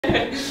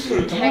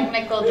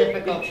Technical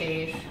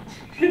difficulties.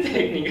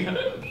 Technical.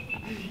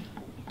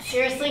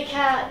 Seriously,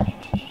 cat?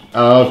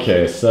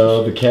 Okay,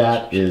 so the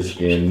cat is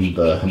in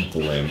the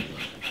blimp.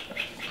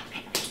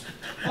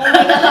 Oh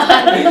my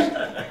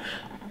god.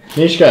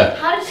 Mishka.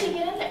 How did she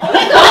get in there? Oh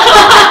my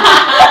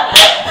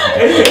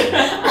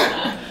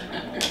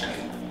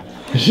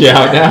god. Is she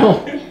out now?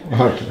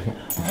 Okay.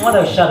 I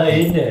want to shut her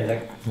in there.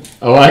 Like,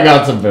 Oh, I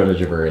got some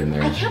footage of her in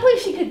there. I can't believe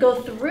she could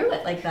go through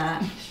it like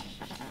that.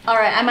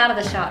 Alright, I'm out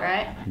of the shot,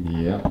 right?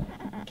 Yep.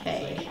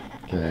 Okay.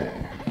 Okay.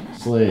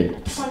 Sleep.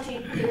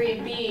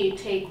 23B,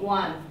 take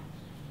 1.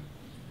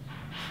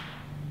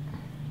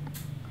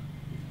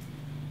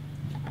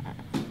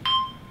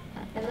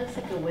 It looks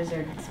like a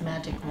wizard's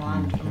magic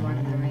wand from Lord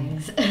of the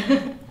Rings.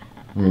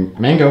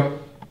 Mango.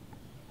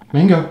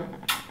 Mango.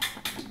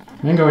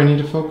 Mango, I need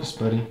to focus,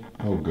 buddy.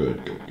 Oh,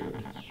 good, good,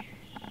 good.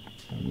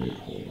 I'm going to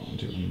hold on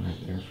to him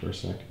right there for a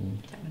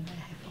second.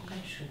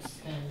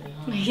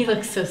 He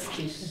looks so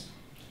stupid.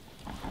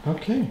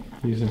 Okay,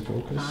 he's in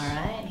focus.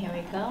 Alright, here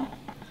we go.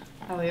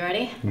 Are we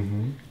ready?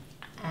 Mm-hmm.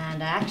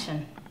 And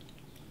action.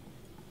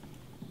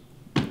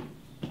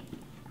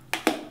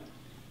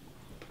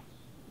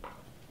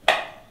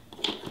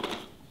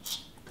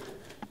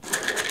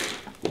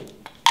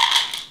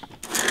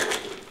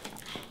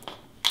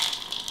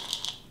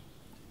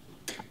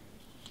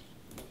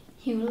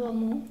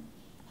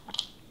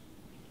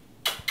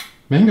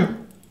 Mango.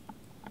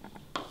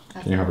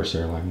 Can you hover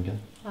Sarah line again?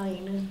 Oh,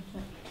 you know.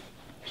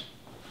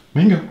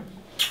 Mango.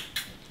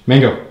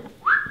 Mango.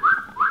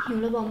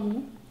 And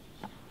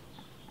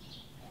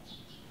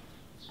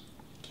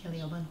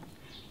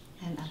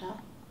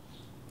Abel.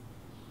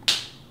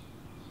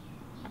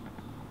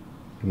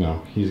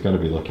 No, he's got to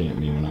be looking at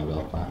me when I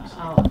bell claps.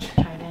 Oh,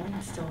 try again.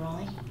 It's still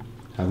rolling.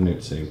 Have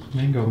Newt say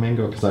mango,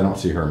 mango, because I don't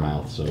see her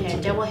mouth, so it's Okay,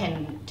 okay. double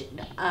hand.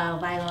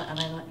 Violet,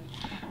 violet.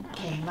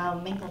 Okay, wow,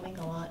 mingle,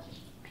 mingle, what?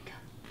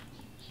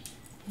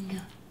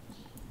 Mingle.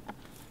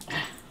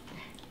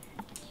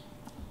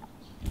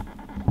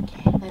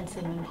 Okay, then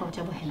sing mingle,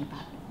 double hand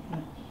back.